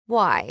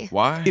Why?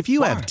 Why? If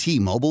you have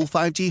T-Mobile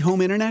 5G home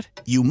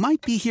internet, you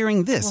might be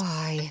hearing this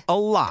Why? a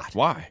lot.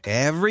 Why?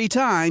 Every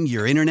time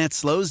your internet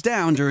slows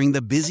down during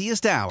the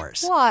busiest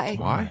hours. Why?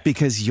 Why?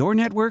 Because your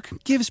network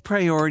gives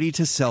priority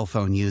to cell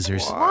phone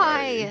users.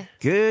 Why?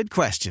 Good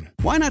question.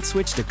 Why not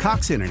switch to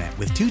Cox Internet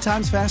with 2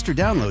 times faster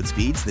download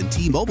speeds than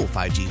T-Mobile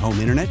 5G home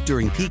internet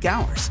during peak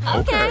hours?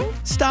 Okay.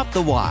 Stop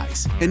the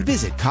whys and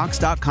visit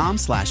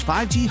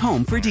cox.com/5G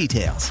home for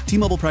details.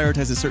 T-Mobile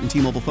prioritizes certain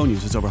T-Mobile phone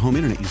users over home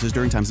internet users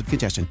during times of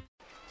congestion.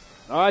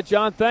 All right,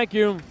 John, thank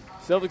you.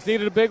 Celtics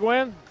needed a big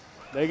win.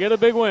 They get a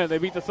big win. They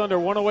beat the Thunder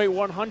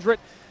 108-100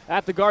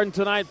 at the Garden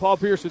tonight. Paul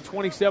Pierce at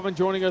 27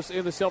 joining us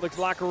in the Celtics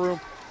locker room.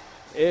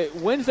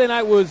 Wednesday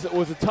night was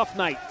a tough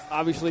night,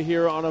 obviously,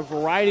 here on a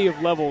variety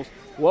of levels.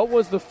 What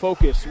was the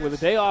focus with a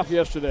day off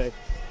yesterday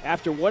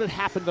after what had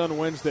happened on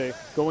Wednesday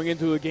going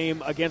into a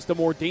game against a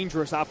more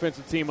dangerous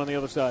offensive team on the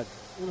other side?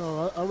 You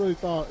know, I really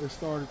thought it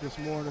started this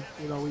morning.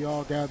 You know, we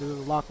all gathered in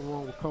the locker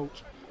room with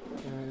Coach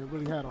and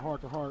really had a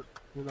heart-to-heart,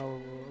 you know,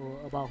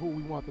 about who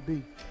we want to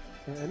be.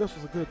 And this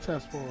was a good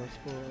test for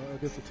us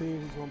against a team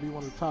who's going to be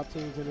one of the top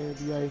teams in the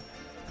NBA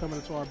coming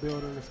into our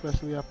building,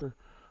 especially after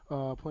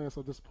playing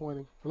so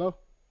disappointing. Hello?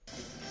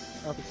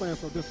 After playing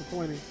so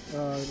disappointing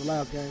in the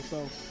last game.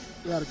 So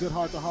we had a good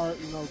heart-to-heart.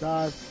 You know,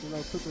 guys, you know,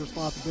 took the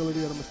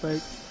responsibility of the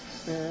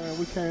mistakes. And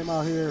we came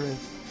out here and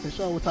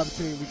showed what type of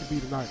team we could be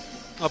tonight.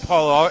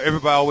 Paul,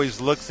 everybody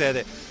always looks at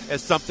it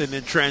as something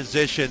in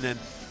transition. And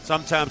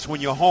sometimes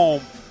when you're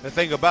home, the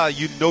thing about it,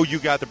 you know you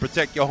got to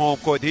protect your home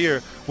court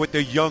here with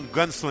the young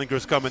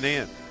gunslingers coming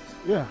in.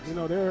 Yeah, you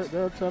know,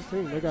 they're a tough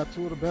team. They got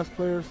 2 of the best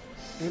players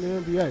in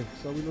the NBA,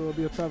 so we knew it would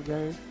be a tough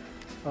game.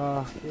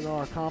 You know,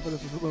 our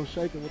confidence was a little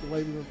shaken with the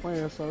way we've been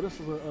playing, so this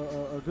was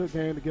a good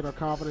game to get our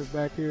confidence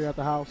back here at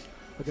the house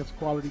against a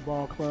quality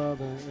ball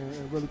club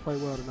and really play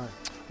well tonight.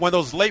 One of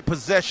those late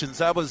possessions,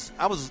 I was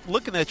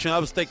looking at you and I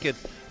was thinking,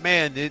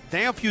 man,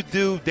 damn if you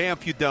do, damn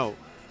if you don't.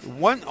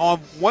 On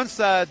one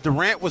side,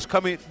 Durant was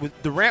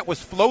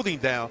floating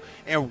down,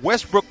 and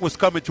Westbrook was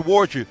coming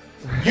towards you.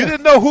 You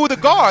didn't know who to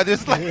guard.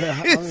 It's like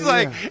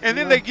and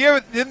then they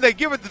give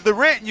it to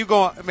Durant, and you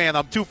go, man,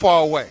 I'm too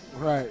far away.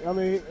 Right. I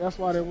mean, that's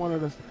why they're one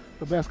of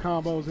the best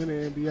combos in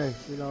the NBA.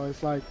 You know,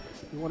 it's like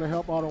you want to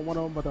help out on one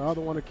of them, but the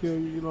other one to kill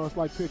you. You know, it's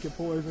like picking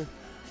poison,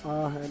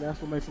 and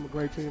that's what makes them a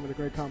great team and a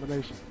great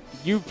combination.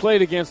 You've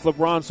played against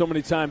LeBron so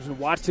many times and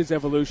watched his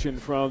evolution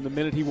from the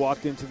minute he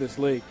walked into this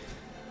league.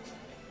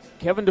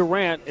 Kevin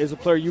Durant is a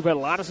player you've had a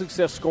lot of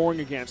success scoring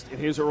against in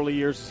his early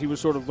years as he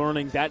was sort of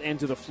learning that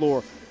end of the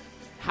floor.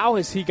 How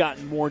has he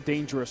gotten more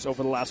dangerous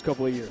over the last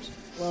couple of years?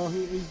 Well,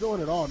 he's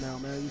doing it all now,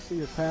 man. You see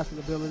his passing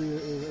ability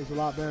is a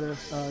lot better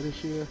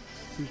this year.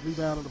 He's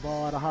rebounding the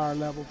ball at a higher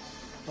level.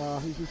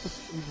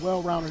 He's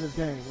well-rounded in his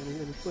game,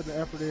 and he's putting the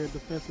effort in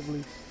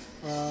defensively.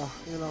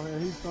 You know,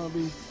 and he's going to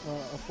be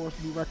a force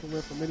to be reckoned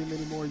with for many,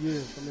 many more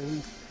years. I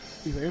mean,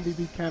 he's an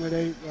MVP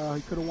candidate.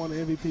 He could have won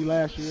the MVP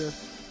last year.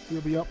 He'll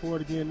be up for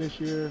it again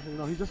this year. You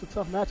know, he's just a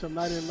tough matchup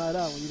night in and night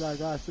out when you got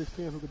guys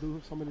 6'10" who can do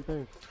so many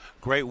things.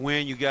 Great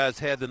win you guys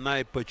had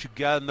tonight, but you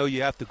got to know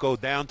you have to go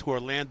down to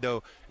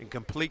Orlando and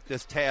complete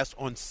this task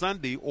on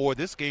Sunday, or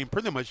this game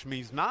pretty much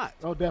means not.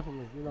 Oh,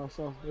 definitely. You know,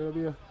 so it'll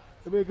be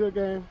a good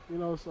game. You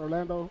know, it's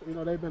Orlando. You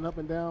know, they've been up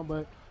and down,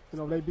 but you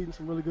know they've beaten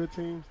some really good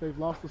teams. They've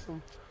lost to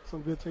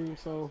some good teams.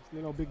 So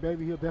you know, Big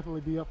Baby, he'll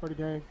definitely be up for the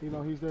game. You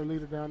know, he's their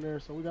leader down there,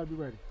 so we got to be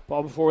ready.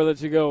 Paul, before we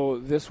let you go,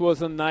 this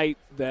was a night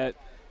that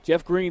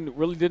Jeff Green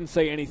really didn't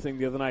say anything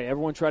the other night.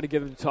 Everyone tried to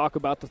get him to talk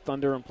about the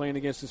Thunder and playing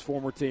against his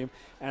former team.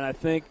 And I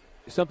think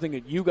something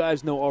that you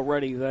guys know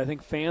already that I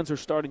think fans are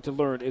starting to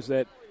learn is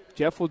that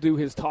Jeff will do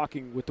his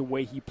talking with the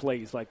way he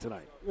plays like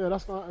tonight. Yeah,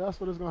 that's what it's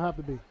going to have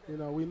to be. You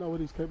know, we know what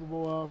he's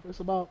capable of. It's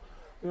about,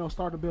 you know,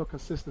 starting to build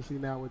consistency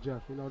now with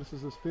Jeff. You know, this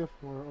is his 5th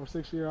or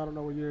 6th year. I don't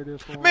know what year it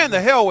is for him. Man, the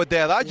hell with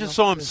that. I just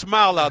saw him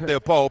smile out there,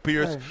 Paul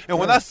Pierce.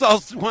 When I saw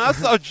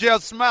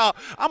Jeff smile,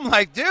 I'm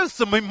like, there's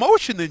some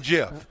emotion in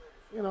Jeff.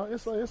 You know,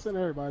 it's in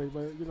everybody,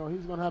 but, you know,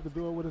 he's going to have to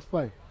do it with his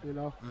play, you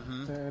know.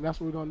 And that's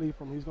what we're going to need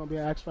from him. He's going to be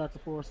an X factor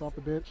for us off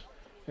the bench,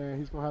 and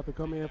he's going to have to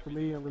come in for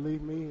me and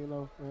relieve me, you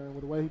know. And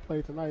with the way he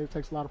played tonight, it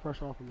takes a lot of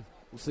pressure off of me.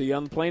 We'll see you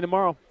on the plane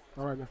tomorrow.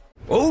 All right, man.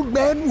 Old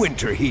Man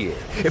Winter here.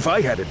 If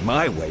I had it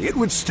my way, it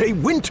would stay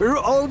winter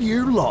all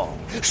year long.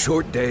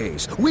 Short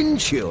days, wind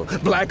chill,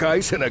 black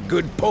ice, and a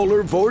good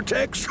polar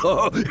vortex.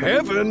 Oh,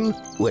 heaven.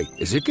 Wait,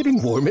 is it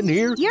getting warm in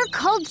here? Your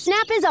cold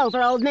snap is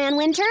over, Old Man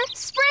Winter.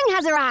 Spring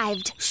has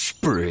arrived.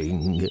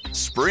 Spring.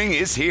 Spring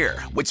is here,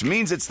 which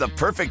means it's the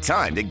perfect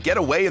time to get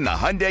away in the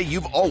Hyundai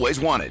you've always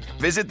wanted.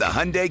 Visit the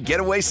Hyundai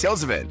Getaway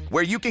Sales Event,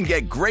 where you can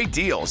get great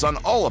deals on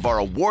all of our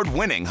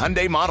award-winning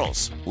Hyundai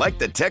models, like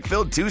the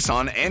tech-filled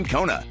Tucson and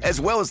Kona,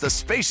 as well as the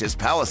spacious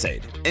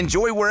Palisade.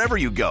 Enjoy wherever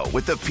you go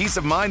with the peace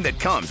of mind that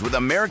comes with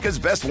America's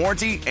best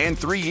warranty and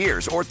 3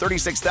 years or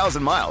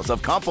 36,000 miles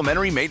of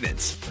complimentary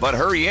maintenance. But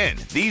hurry in,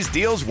 these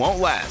deals won't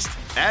last.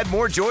 Add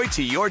more joy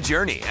to your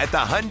journey at the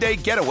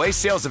Hyundai Getaway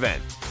Sales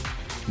Event.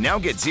 Now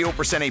get 0%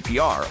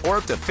 APR or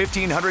up to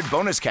 $1,500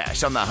 bonus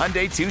cash on the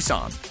Hyundai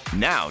Tucson.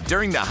 Now,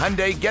 during the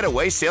Hyundai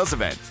Getaway Sales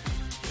Event.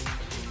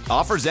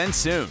 Offers end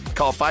soon.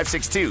 Call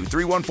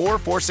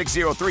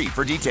 562-314-4603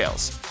 for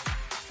details.